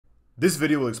This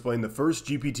video will explain the first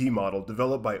GPT model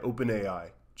developed by OpenAI.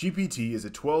 GPT is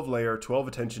a 12-layer,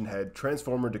 12-attention head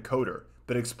transformer decoder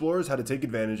that explores how to take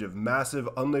advantage of massive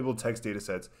unlabeled text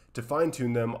datasets to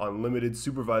fine-tune them on limited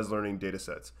supervised learning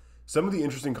datasets. Some of the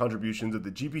interesting contributions of the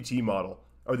GPT model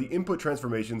are the input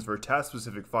transformations for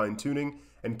task-specific fine-tuning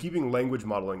and keeping language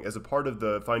modeling as a part of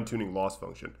the fine-tuning loss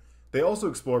function. They also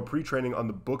explore pre-training on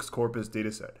the books corpus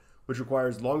dataset, which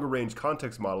requires longer-range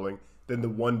context modeling than the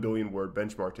 1 billion word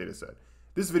benchmark dataset.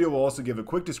 This video will also give a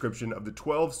quick description of the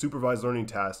 12 supervised learning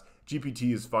tasks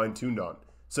GPT is fine-tuned on,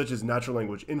 such as natural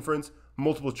language inference,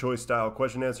 multiple choice style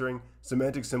question answering,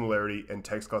 semantic similarity, and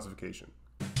text classification.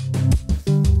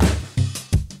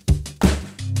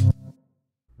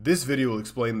 This video will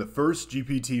explain the first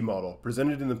GPT model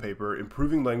presented in the paper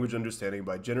Improving Language Understanding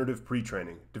by Generative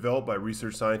Pre-Training, developed by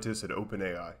research scientists at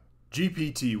OpenAI.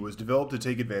 GPT was developed to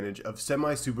take advantage of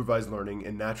semi-supervised learning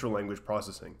and natural language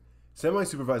processing.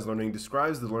 Semi-supervised learning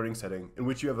describes the learning setting in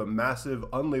which you have a massive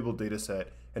unlabeled dataset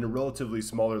and a relatively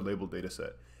smaller labeled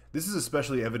dataset. This is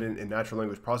especially evident in natural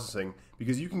language processing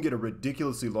because you can get a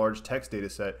ridiculously large text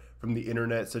dataset from the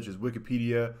internet, such as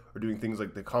Wikipedia, or doing things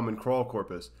like the Common Crawl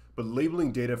corpus, but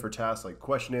labeling data for tasks like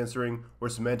question answering or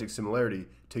semantic similarity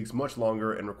takes much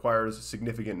longer and requires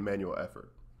significant manual effort.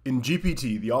 In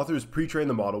GPT, the authors pre-trained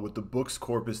the model with the books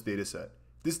corpus dataset.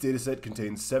 This dataset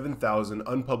contains 7,000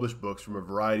 unpublished books from a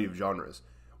variety of genres.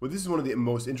 This is one of the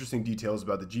most interesting details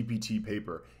about the GPT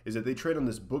paper, is that they trained on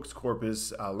this books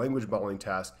corpus language modeling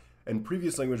task, and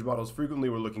previous language models frequently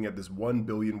were looking at this 1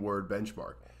 billion word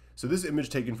benchmark. So this image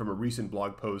taken from a recent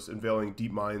blog post unveiling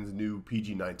DeepMind's new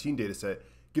PG19 dataset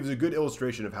gives a good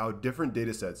illustration of how different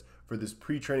datasets for this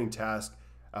pre-training task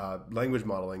language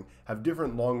modeling have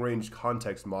different long-range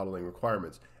context modeling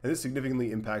requirements, and this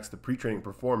significantly impacts the pre-training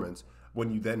performance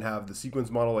when you then have the sequence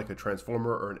model like a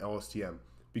transformer or an LSTM,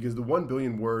 because the 1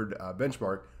 billion word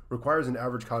benchmark requires an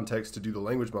average context to do the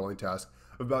language modeling task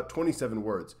of about 27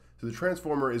 words, so the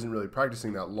transformer isn't really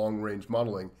practicing that long-range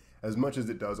modeling as much as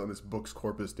it does on this books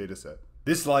corpus dataset.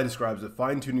 This slide describes the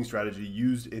fine-tuning strategy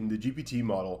used in the GPT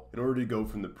model in order to go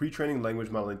from the pre-training language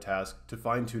modeling task to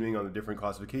fine-tuning on the different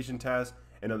classification tasks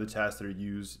and other tasks that are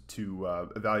used to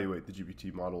evaluate the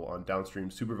GPT model on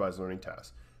downstream supervised learning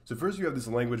tasks. So first you have this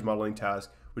language modeling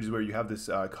task, which is where you have this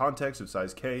context of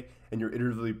size k, and you're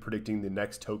iteratively predicting the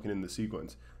next token in the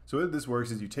sequence. So the way this works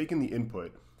is you take in the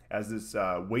input as this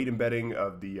weight embedding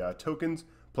of the tokens,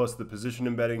 plus the position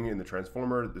embedding in the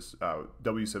transformer. This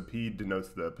W sub p denotes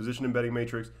the position embedding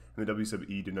matrix, and the W sub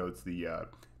e denotes the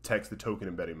text, the token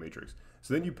embedding matrix.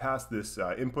 So then you pass this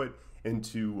input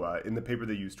into, in the paper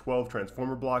they use 12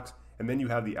 transformer blocks, and then you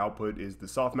have the output is the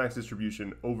softmax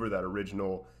distribution over that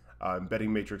original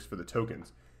embedding matrix for the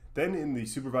tokens. Then in the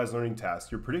supervised learning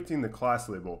task, you're predicting the class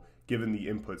label given the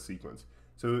input sequence.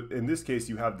 So in this case,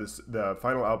 you have the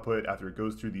final output after it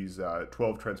goes through these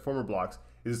 12 transformer blocks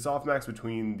is a softmax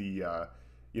between the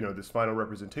this final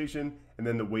representation and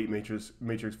then the weight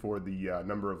matrix for the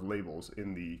number of labels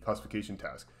in the classification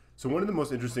task. So one of the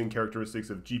most interesting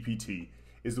characteristics of GPT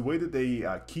is the way that they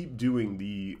keep doing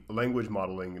the language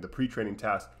modeling, the pre-training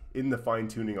task in the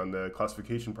fine-tuning on the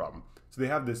classification problem. So they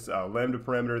have this lambda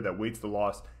parameter that weights the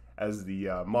loss as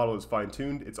the model is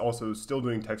fine-tuned. It's also still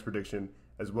doing text prediction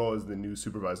as well as the new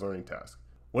supervised learning task.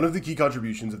 One of the key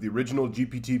contributions of the original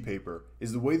GPT paper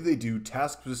is the way that they do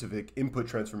task-specific input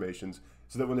transformations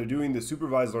so that when they're doing the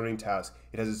supervised learning task,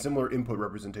 it has a similar input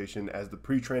representation as the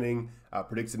pre-training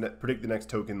predict the next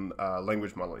token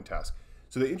language modeling task.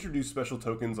 So they introduce special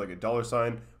tokens like a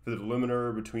 $sign for the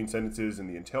delimiter between sentences and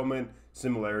the entailment,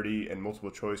 similarity, and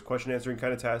multiple choice question answering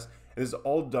kind of tasks. And this is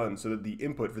all done so that the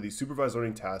input for these supervised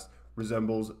learning tasks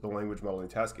resembles the language modeling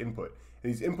task input.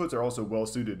 And these inputs are also well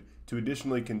suited to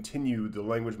additionally continue the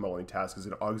language modeling task as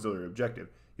an auxiliary objective.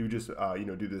 You would just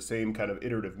do the same kind of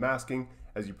iterative masking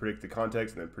as you predict the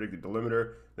context and then predict the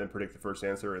delimiter, then predict the first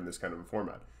answer in this kind of a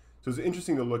format. So it's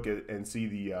interesting to look at and see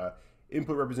the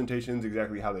input representations,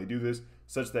 exactly how they do this,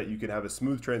 such that you can have a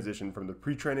smooth transition from the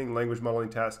pre-training language modeling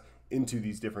task into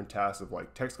these different tasks of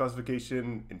like text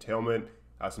classification, entailment,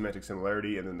 semantic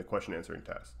similarity, and then the question answering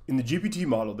task. In the GPT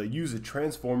model, they use a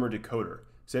transformer decoder.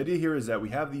 So the idea here is that we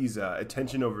have these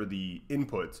attention over the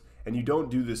inputs, and you don't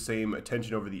do the same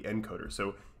attention over the encoder.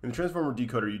 So in the transformer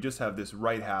decoder, you just have this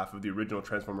right half of the original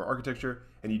transformer architecture,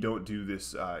 and you don't do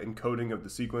this encoding of the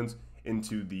sequence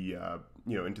into the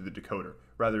into the decoder.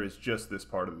 Rather, it's just this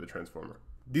part of the transformer.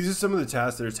 These are some of the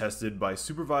tasks that are tested by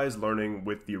supervised learning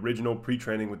with the original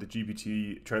pre-training with the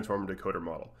GPT transformer decoder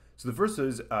model. So the first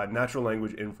is natural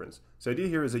language inference. So the idea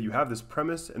here is that you have this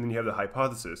premise and then you have the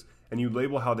hypothesis and you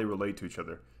label how they relate to each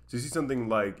other. So you see something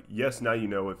like, yes, now you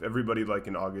know if everybody, like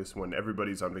in August when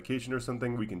everybody's on vacation or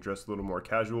something, we can dress a little more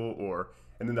casual,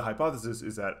 and then the hypothesis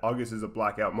is that August is a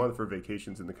blackout month for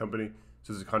vacations in the company.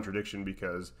 So there's a contradiction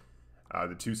because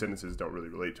the two sentences don't really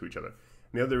relate to each other.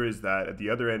 And the other is that at the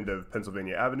other end of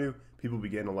Pennsylvania Avenue, people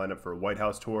began to line up for a White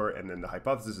House tour, and then the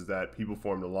hypothesis is that people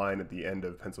formed a line at the end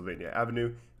of Pennsylvania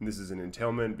Avenue, and this is an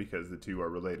entailment because the two are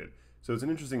related. So it's an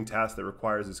interesting task that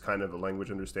requires this kind of a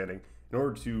language understanding in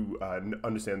order to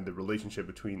understand the relationship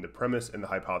between the premise and the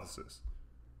hypothesis.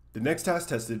 The next task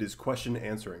tested is question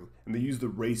answering, and they use the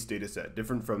RACE dataset,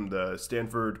 different from the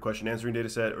Stanford question answering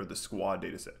dataset or the SQUAD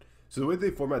dataset. So the way they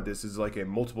format this is like a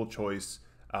multiple choice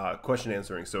question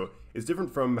answering. So it's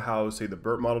different from how, say, the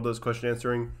BERT model does question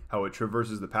answering, how it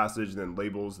traverses the passage and then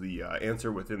labels the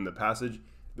answer within the passage.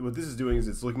 What this is doing is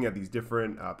it's looking at these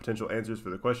different potential answers for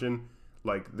the question,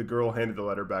 like the girl handed the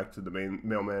letter back to the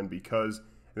mailman because,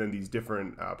 and then these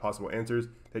different possible answers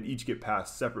that each get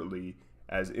passed separately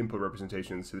as input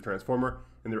representations to the transformer,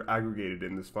 and they're aggregated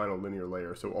in this final linear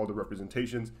layer. So all the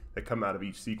representations that come out of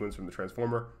each sequence from the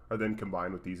transformer are then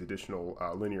combined with these additional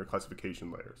linear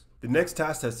classification layers. The next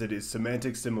task tested is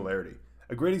semantic similarity.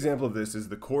 A great example of this is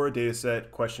the Quora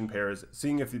dataset question pairs,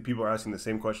 seeing if people are asking the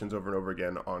same questions over and over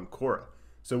again on Quora.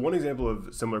 So one example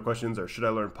of similar questions are, should I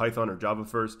learn Python or Java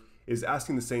first, is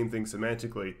asking the same thing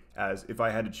semantically as, if I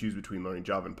had to choose between learning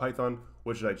Java and Python,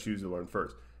 what should I choose to learn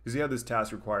first? You see how this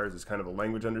task requires this kind of a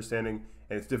language understanding,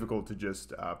 and it's difficult to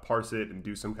just parse it and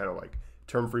do some kind of like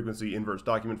term frequency, inverse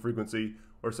document frequency,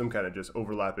 or some kind of just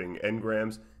overlapping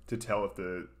n-grams to tell if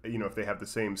if they have the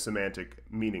same semantic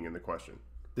meaning in the question.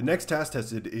 The next task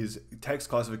tested is text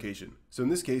classification. So in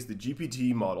this case, the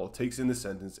GPT model takes in the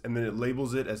sentence and then it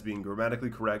labels it as being grammatically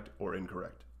correct or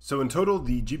incorrect. So in total,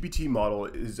 the GPT model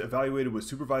is evaluated with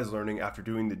supervised learning after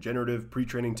doing the generative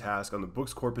pre-training task on the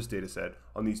books corpus dataset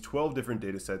on these 12 different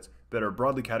datasets that are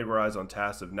broadly categorized on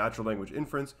tasks of natural language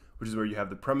inference, which is where you have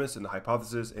the premise and the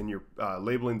hypothesis and you're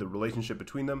labeling the relationship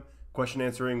between them, question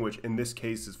answering, which in this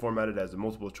case is formatted as a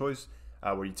multiple choice,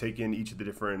 where you take in each of the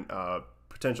different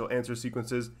potential answer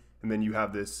sequences, and then you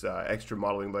have this extra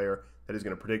modeling layer that is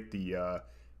going to predict the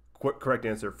correct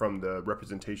answer from the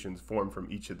representations formed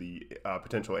from each of the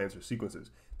potential answer sequences.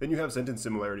 Then you have sentence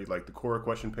similarity like the Quora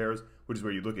question pairs, which is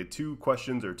where you look at two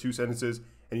questions or two sentences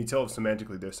and you tell if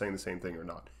semantically they're saying the same thing or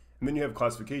not. And then you have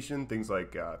classification, things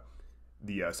like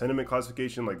the sentiment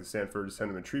classification, like the Stanford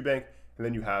Sentiment Tree Bank, and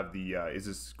then you have the is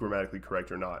this grammatically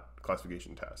correct or not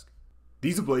classification task.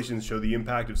 These ablations show the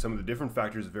impact of some of the different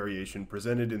factors of variation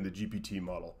presented in the GPT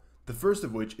model. The first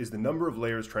of which is the number of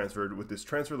layers transferred with this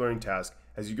transfer learning task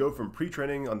as you go from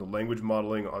pre-training on the language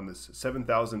modeling on this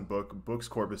 7,000 books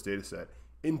corpus dataset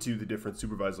into the different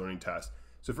supervised learning tasks.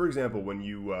 So for example, when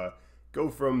you go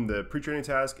from the pre-training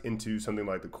task into something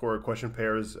like the Quora question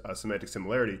pairs semantic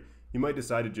similarity, you might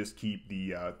decide to just keep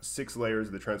the 6 layers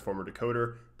of the transformer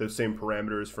decoder, those same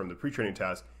parameters from the pre-training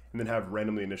task, and then have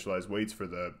randomly initialized weights for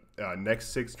the next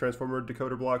 6 transformer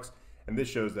decoder blocks. And this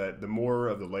shows that the more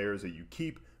of the layers that you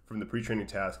keep from the pre-training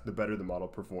task, the better the model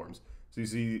performs. So you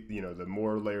see, the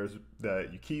more layers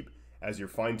that you keep as you're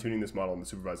fine-tuning this model in the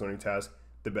supervised learning task,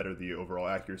 the better the overall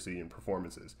accuracy and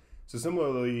performance is. So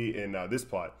similarly in this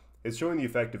plot, it's showing the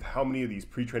effect of how many of these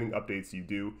pre-training updates you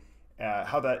do,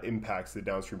 how that impacts the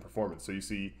downstream performance. So you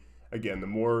see, again, the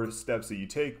more steps that you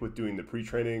take with doing the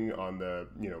pre-training on the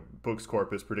books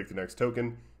corpus predict the next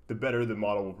token, the better the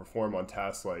model will perform on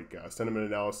tasks like sentiment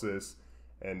analysis,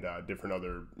 and different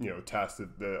other tasks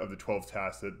of the 12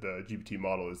 tasks that the GPT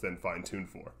model is then fine-tuned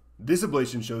for. This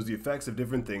ablation shows the effects of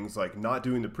different things like not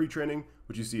doing the pre-training,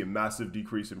 which you see a massive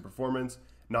decrease in performance,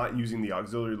 not using the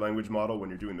auxiliary language model when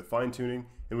you're doing the fine-tuning,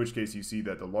 in which case you see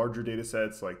that the larger data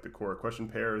sets like the Quora question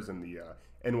pairs and the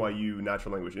NYU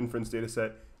natural language inference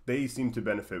dataset, they seem to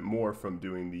benefit more from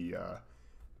doing the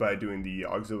by doing the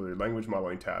auxiliary language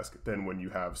modeling task than when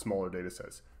you have smaller data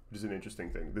sets, which is an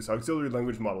interesting thing. This auxiliary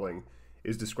language modeling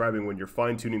is describing when you're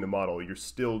fine-tuning the model, you're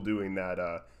still doing that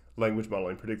language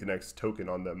modeling predict the next token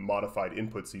on the modified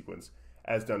input sequence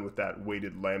as done with that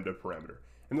weighted lambda parameter.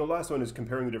 And the last one is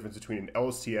comparing the difference between an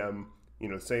LSTM,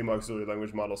 same auxiliary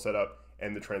language model setup,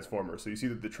 and the transformer. So you see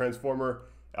that the transformer,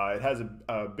 it has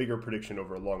a bigger prediction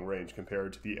over a long range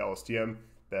compared to the LSTM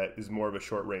that is more of a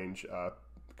short range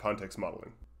context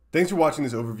modeling. Thanks for watching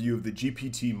this overview of the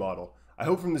GPT model. I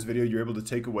hope from this video you're able to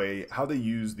take away how they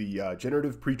use the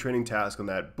generative pre-training task on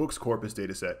that books corpus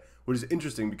dataset, which is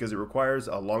interesting because it requires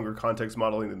a longer context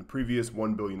modeling than the previous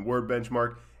 1 billion word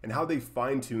benchmark, and how they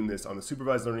fine-tune this on the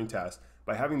supervised learning task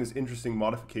by having this interesting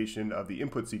modification of the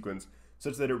input sequence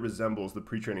such that it resembles the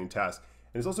pre-training task.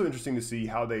 And it's also interesting to see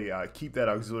how they keep that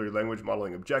auxiliary language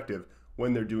modeling objective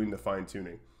when they're doing the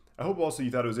fine-tuning. I hope also you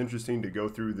thought it was interesting to go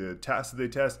through the tasks that they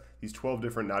test, these 12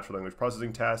 different natural language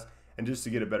processing tasks, and just to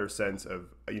get a better sense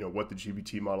of what the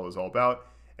GPT model is all about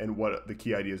and what the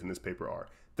key ideas in this paper are.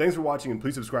 Thanks for watching, and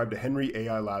please subscribe to Henry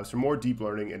AI Labs for more deep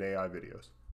learning and AI videos.